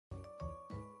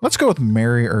Let's go with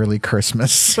Merry Early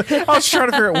Christmas. I was trying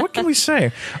to figure out what can we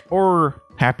say, or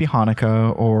Happy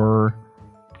Hanukkah, or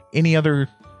any other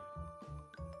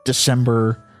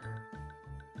December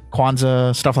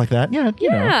Kwanzaa stuff like that. Yeah,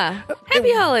 you know.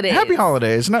 Happy holidays. Happy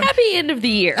holidays. Happy end of the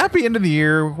year. Happy end of the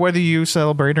year, whether you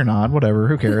celebrate or not, whatever.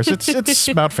 Who cares? It's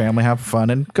about family, having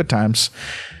fun, and good times.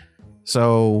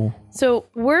 So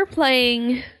we're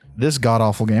playing this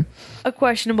god-awful game. A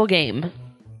questionable game.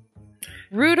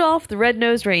 Rudolph the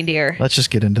Red-Nosed Reindeer. Let's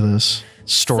just get into this.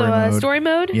 Story mode. Story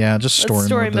mode? Yeah, just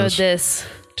story mode this.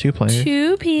 2 players.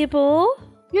 2 people.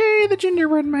 Yay, the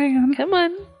gingerbread man. Come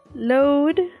on.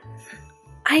 Load.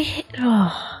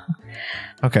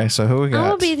 Okay, so who we got?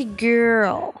 I'll be the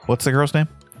girl. What's the girl's name?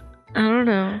 I don't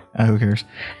know. Who cares?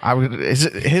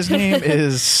 His name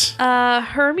is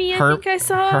Hermie, I think I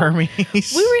saw. Hermes. We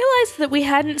realized that we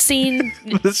hadn't seen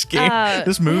this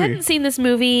movie. We hadn't seen this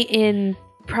movie in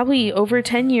probably over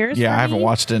 10 years. Yeah, I haven't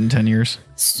watched it in 10 years.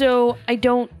 So I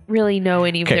don't really know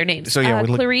any of their names. So yeah,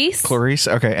 Clarice. Clarice.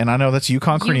 Okay, and I know that's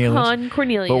Yukon Cornelius. Yukon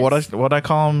Cornelius. But what I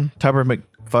call him, Tubber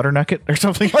McFutternucket or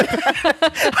something like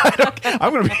that.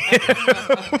 I'm gonna be.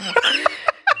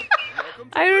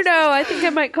 I don't know. I think I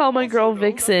might call my girl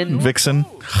Vixen. Vixen.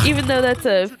 Even though that's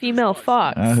a female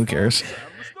fox. Who cares?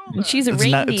 And she's a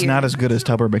reindeer. It's not as good as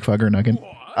Tubber McFuggernucket.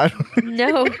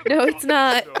 No, it's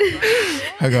not.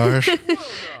 Oh gosh.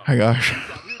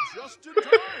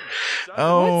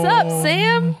 Oh. What's up,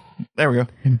 Sam? There we go.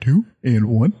 And 2 and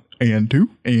 1 and 2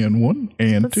 and 1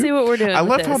 and 2. Let's see what we're doing. I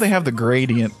love how they have the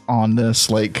gradient on this,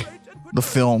 like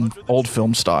the old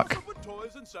film stock.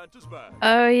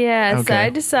 Oh yeah,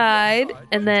 side to side,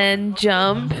 and then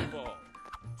jump.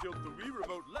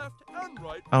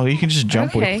 Oh, you can just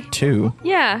jump with 2.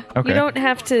 Yeah. Okay. You don't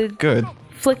have to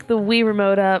flick the Wii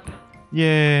remote up.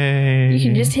 Yay. You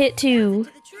can just hit 2.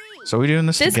 So we doing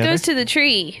this together? This goes to the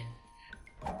tree.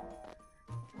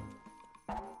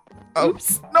 Oh,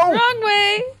 oops. No. Wrong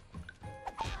way.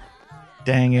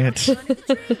 Dang it.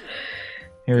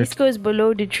 This goes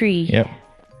below the tree. Yep.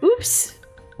 Oops.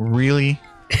 Really,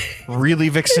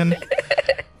 Vixen?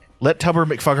 Let Tubber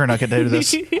McFuggernucket do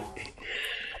this.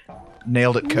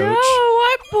 Nailed it, coach. No,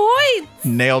 I want points.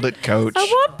 Nailed it, coach. I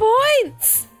want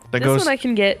points. This one I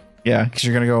can get. Yeah, because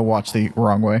you're going to go watch the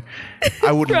wrong way.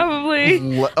 I wouldn't. Probably. You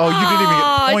didn't even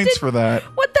get points for that.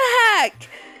 What the heck?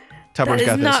 Tubber's got this.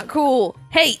 That is not cool.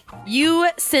 Hey, you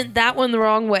sent that one the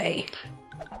wrong way.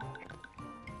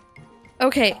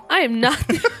 Okay, I am not.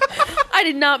 I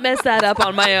did not mess that up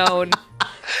on my own.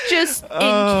 Just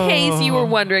in case you were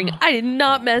wondering, I did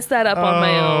not mess that up on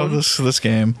my own. This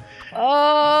game.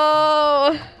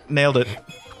 Oh. Nailed it.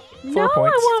 4 points.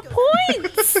 I want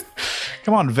points.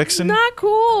 Come on, Vixen. Not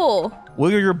cool.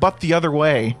 Wiggle your butt the other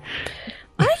way.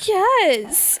 I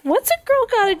guess. What's a girl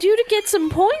got to do to get some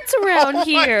points around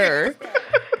here?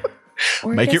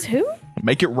 Or Make guess who?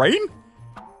 Make it rain?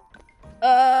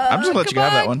 I'm just gonna let you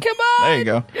have that one. Come on. There you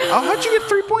go. Oh, how'd you get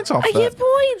 3 points off that? I get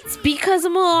points because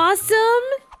I'm awesome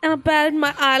and I batted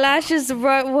my eyelashes the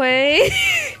right way.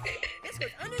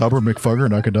 Tubber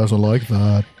McFuggernucket doesn't like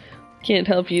that. Can't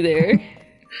help you there.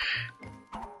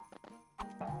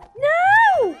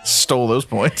 No! Stole those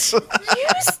points. You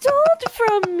stole it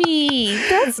from me.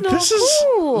 That's not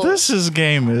cool. This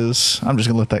game is... I'm just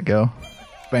gonna let that go.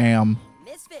 Bam.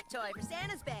 Misfit toy for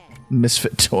Santa's bag.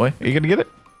 Misfit toy. Are you gonna get it?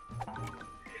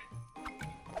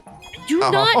 Do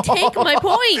not take my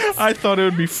points. I thought it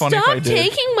would be funny if I did. Stop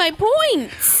taking my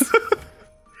points.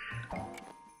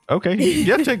 Okay.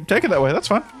 Yeah, take it that way. That's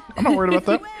fine. I'm not worried about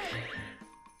that.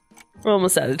 We're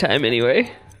almost out of time anyway.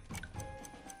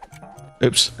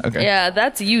 Oops. Okay. Yeah,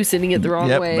 that's you sending it the wrong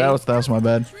way. That was my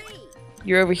bad.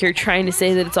 You're over here trying to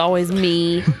say that it's always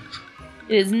me.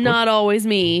 It is not always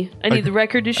me. I need the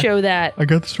record to show that. I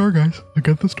got the star, guys. I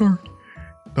got the star.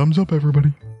 Thumbs up,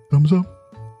 everybody. Thumbs up.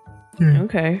 Yeah.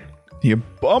 Okay. The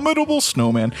Abominable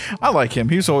Snowman. I like him.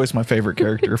 He's always my favorite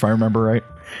character, if I remember right.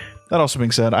 That also being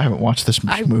said, I haven't watched this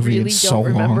movie in so long. I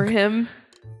really don't remember him.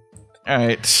 All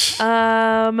right.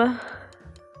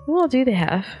 Who all do they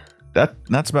have?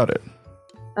 That's about it.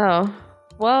 Oh.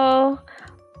 Well,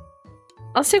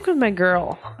 I'll stick with my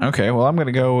girl. Okay, well, I'm going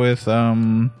to go with...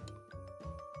 I'm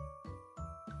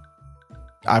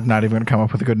not even going to come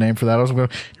up with a good name for that. I was going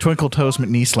to go Twinkle Toes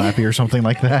McKnee Slappy or something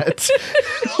like that.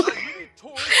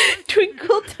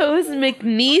 Twinkle Toes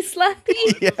McKnee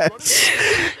Slappy?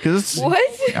 Yes.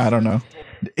 What? I don't know.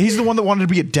 He's the one that wanted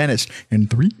to be a dentist. And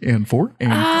 3 and 4 and...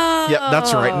 Yeah,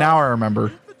 that's right. Now I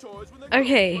remember.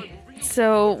 Okay.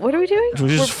 So, what are we doing?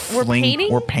 We're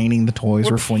painting? We're painting the toys.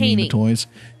 We're flinging the toys.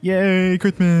 Yay,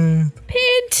 Christmas.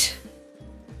 Paint!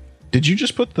 Did you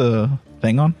just put the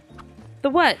thing on? The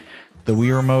what? the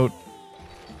Wii remote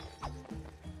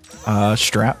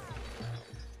strap.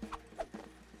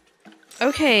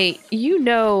 Okay, you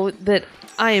know that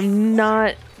I am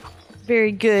not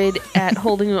very good at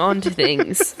holding on to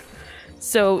things.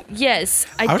 So, yes,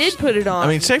 I did put it on. I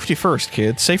mean, safety first,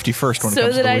 kids. Safety first when it so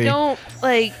comes to that the I Wii. don't,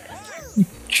 like,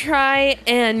 try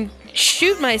and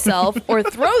shoot myself or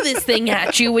throw this thing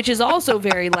at you, which is also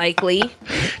very likely.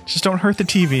 Just don't hurt the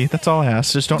TV. That's all I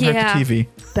ask. Just don't hurt the TV.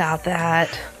 About that.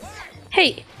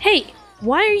 Hey,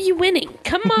 why are you winning?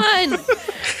 Come on!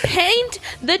 Paint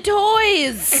the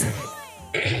toys!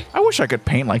 I wish I could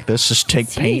paint like this. Just take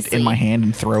paint in my hand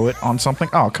and throw it on something.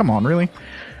 Oh, come on, really?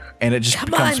 And it just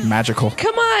becomes magical.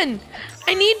 Come on!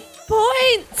 I need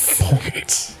points!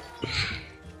 Points.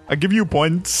 I give you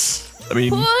points. I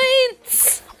mean,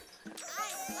 Points!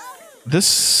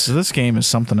 this game is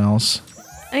something else.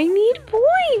 I need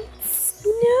points!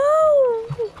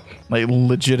 No! Like,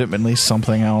 legitimately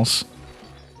something else.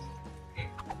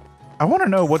 I want to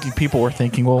know what the people were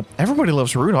thinking. Well, everybody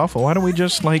loves Rudolph. Why don't we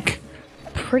just, like...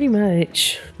 Pretty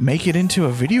much. Make it into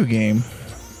a video game.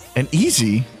 An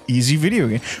easy video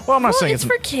game. Well, I'm not saying it's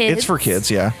for kids. It's for kids,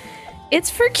 yeah. It's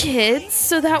for kids,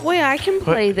 so that way I can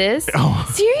play this. Oh.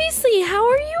 Seriously, how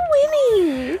are you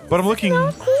winning? But I'm looking...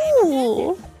 Not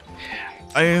cool.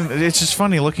 It's just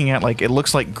funny looking at, like, it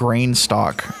looks like grain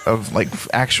stock of, like,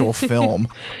 actual film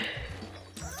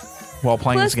while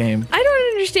playing this game. I don't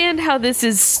understand how this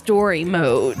is story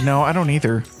mode. No, I don't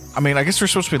either. I mean, I guess we're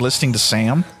supposed to be listening to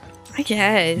Sam, I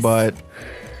guess. but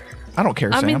I don't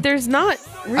care, I Sam. mean, there's not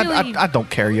really I don't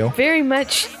care, yo. very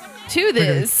much to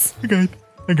this.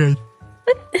 Okay.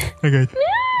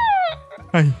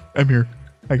 Hi, I'm here.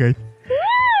 Okay.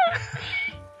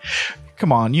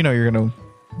 Come on, you know you're gonna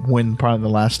win probably the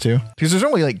last two. Because there's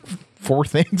only like 4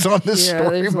 things on this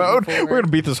story there's mode. only 4. We're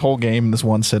gonna beat this whole game in this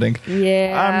one sitting.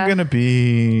 Yeah. I'm gonna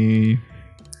be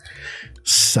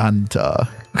Santa.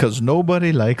 Because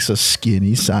nobody likes a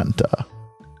skinny Santa.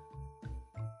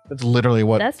 That's literally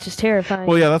what... That's just terrifying.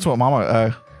 Well, yeah, that's what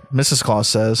Mrs. Claus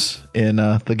says in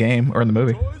the game or in the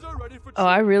movie. Oh,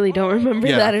 I really don't remember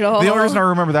that at all. The only reason I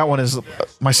remember that one is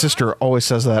my sister always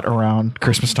says that around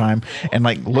Christmas time and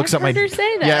like looks at my heard her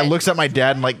say that. Yeah, looks at my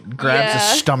dad and like grabs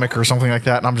his stomach or something like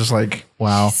that, and I'm just like,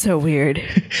 wow. So weird.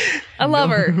 I love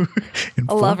her.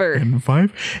 I love her. And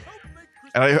 5.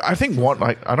 And I think one,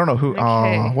 like, I don't know who.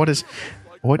 Okay. What?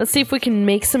 Let's see if we can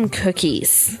make some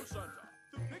cookies.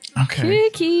 Okay.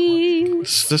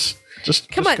 Cookies. Just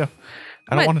Come just on. Go.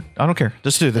 I don't care.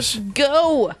 Just do this.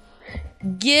 Go.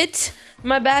 Get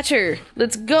my batter.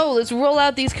 Let's go. Let's roll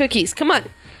out these cookies. Come on.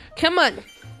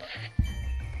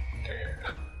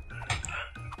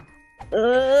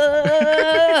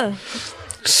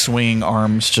 Swinging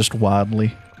arms just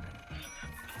wildly.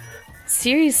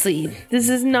 Seriously, this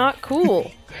is not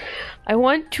cool. I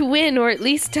want to win or at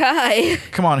least tie.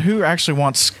 Come on, who actually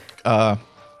wants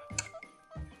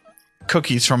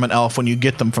cookies from an elf when you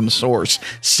get them from the source?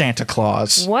 Santa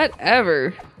Claus.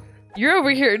 Whatever. You're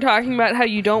over here talking about how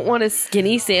you don't want a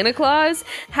skinny Santa Claus.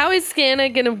 How is Santa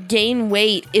gonna gain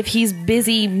weight if he's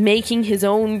busy making his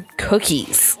own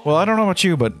cookies? Well, I don't know about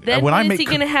you, but Then when I when make is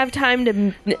he gonna have time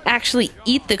to actually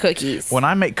eat the cookies? when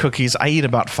I make cookies, I eat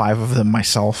about 5 of them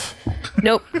myself.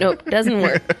 Nope, doesn't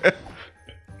work.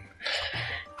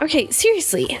 Okay,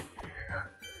 seriously.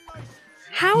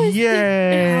 How is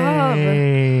Yay!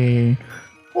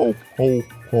 Ho ho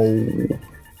ho!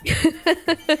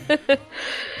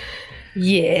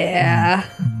 Yeah.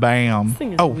 Bam! This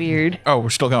thing is weird. Oh, we're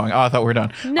still going. Oh, I thought we were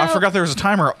done. No. I forgot there was a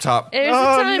timer up top. There's a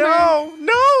timer.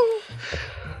 No!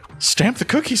 Stamp the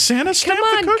cookies, Santa. Stamp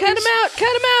Come on, the cookies.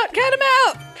 cut him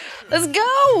out. Let's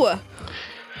go.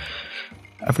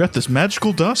 I've got this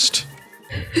magical dust.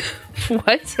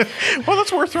 What? Well,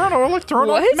 that's what we're throwing. We're like throwing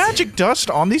What? magic dust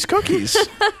on these cookies.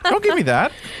 Don't give me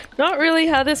that. Not really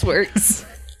how this works.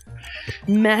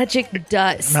 Magic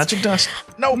dust. Magic dust.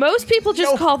 No. Most people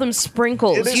just No. call them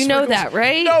sprinkles. It is You know sprinkles. that,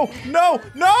 right? No.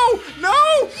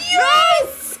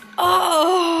 Yes!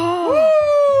 Oh. Woo!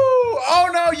 Oh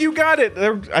no, you got it.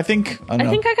 I think. Oh, no. I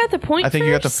think I got the point I think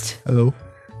you got first. the. Hello.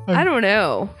 I don't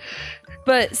know.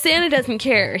 But Santa doesn't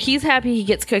care. He's happy he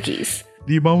gets cookies.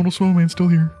 The abominable snowman's still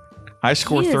here. I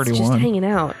scored He is 31. just hanging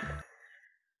out.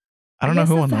 I don't know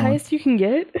who that's won the that one. highest you can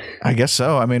get. I guess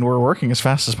so. I mean, we're working as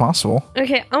fast as possible.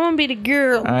 Okay, I'm gonna be the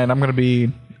girl. All right, I'm gonna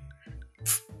be.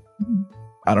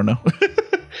 I don't know.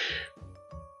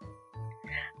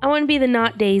 I want to be the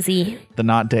not Daisy. The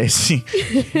not Daisy.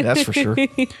 That's for sure.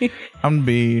 I'm gonna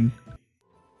be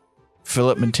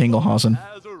Philip Mintinglehausen.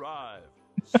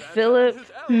 Philip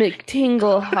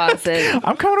McTinglehausen.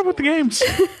 I'm coming up with the games.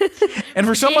 And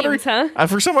for some James,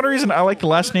 for some other reason, I like the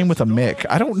last name with a Mick.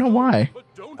 I don't know why.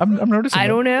 I'm noticing. I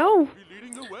don't know.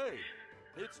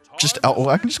 Just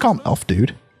I can just call him Elf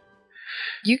Dude.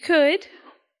 You could.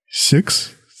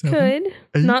 6. 7, Could.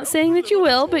 8. Not saying that you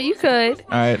will, but you could. All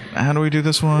right. How do we do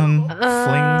this one?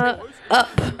 Fling. Up.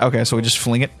 Okay, so we just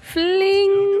fling it.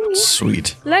 Fling.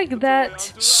 Sweet. Like that.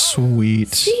 Sweet.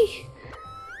 See?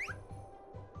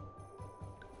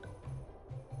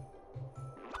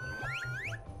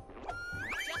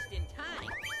 Just in time.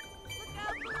 Look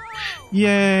out below.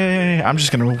 Yay! I'm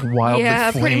just gonna wildly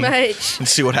Yeah, fling pretty much. and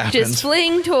see what happens. Just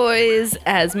fling toys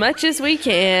as much as we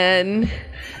can. Nice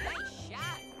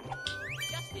shot.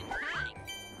 Just in time.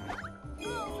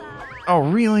 Bullseye. Oh,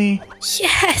 really?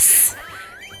 Yes!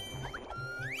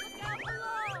 Look out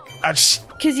below. I just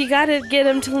Because you gotta get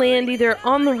them to land either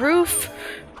on the roof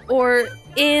or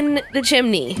in the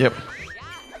chimney. Yep.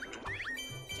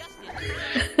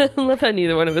 I love how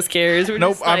neither one of us cares. We're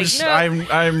Nope. just like, nope.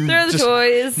 I'm Throw the just.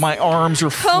 toys. My arms are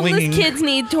Homeless flinging. kids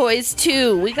need toys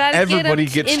too. We gotta Everybody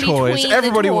get 'em gets in toys. between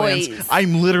Everybody the wins. toys.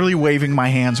 I'm literally waving my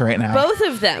hands right now. Both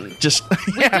of them. Just.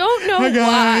 We don't know Hi,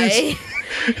 guys. why.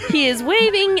 He is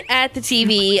waving at the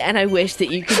TV, and I wish that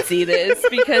you could see this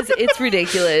because it's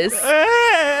ridiculous.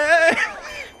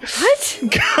 What?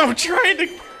 I'm trying to.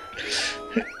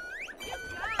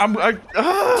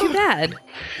 Too bad.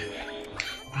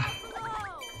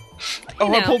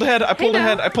 Oh, I pulled ahead. I pulled now.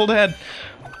 ahead. I pulled ahead.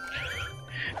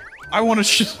 I want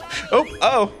to.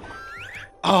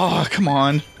 Oh, come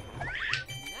on.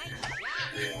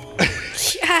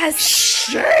 Yes.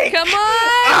 Shake. Come on.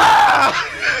 Ah!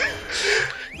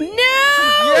 No.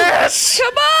 Yes.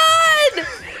 Come on.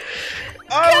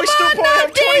 Oh, we still on, probably not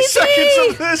have 20 Daisy!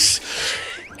 seconds of this.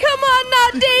 Come on,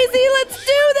 not Daisy. Let's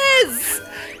do this.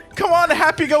 Come on,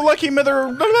 happy-go-lucky mother.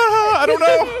 I don't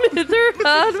know. Mr.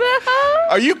 Hardwell.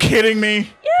 Are you kidding me?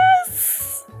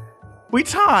 Yes. We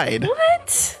tied.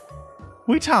 What?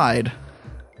 We tied.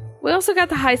 We also got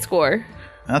the high score.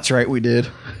 That's right, we did.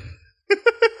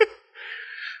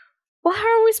 Well, how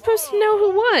are we supposed to know who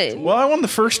won? Well, I won the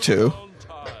first two.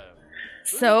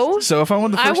 So if I won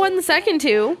the first, I won the second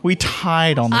two. We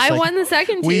tied on the I second. won the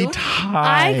second two. We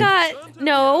tied.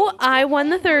 I won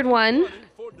the third one.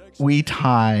 We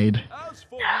tied.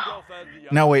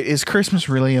 No, wait. Is Christmas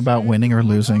really about winning or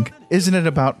losing? Isn't it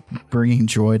about bringing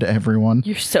joy to everyone?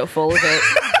 You're so full of it.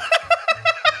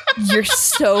 You're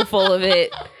so full of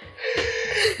it.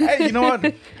 Hey, you know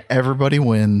what? Everybody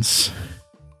wins.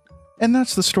 And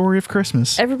that's the story of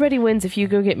Christmas. Everybody wins if you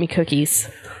go get me cookies.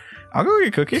 I'll go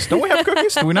get cookies. Don't we have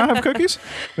cookies? Do we not have cookies?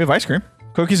 We have ice cream.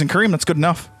 Cookies and cream. That's good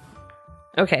enough.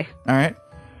 Okay. All right.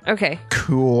 Okay.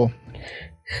 Cool.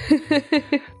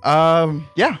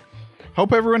 Yeah.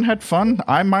 Hope everyone had fun.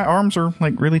 My arms are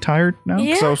like really tired now.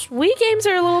 Yeah. So, Wii games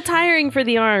are a little tiring for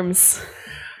the arms.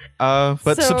 but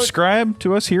So- subscribe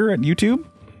to us here at YouTube.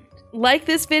 Like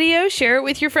this video, share it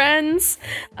with your friends.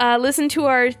 Listen to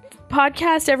our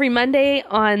podcast every Monday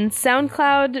on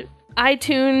SoundCloud,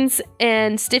 iTunes,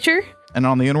 and Stitcher, And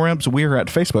on the interwebs, we are at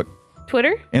Facebook,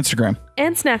 Twitter, Instagram.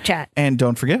 and Snapchat. And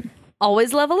don't forget,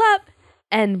 Always level up,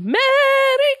 and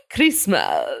Merry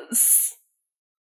Christmas!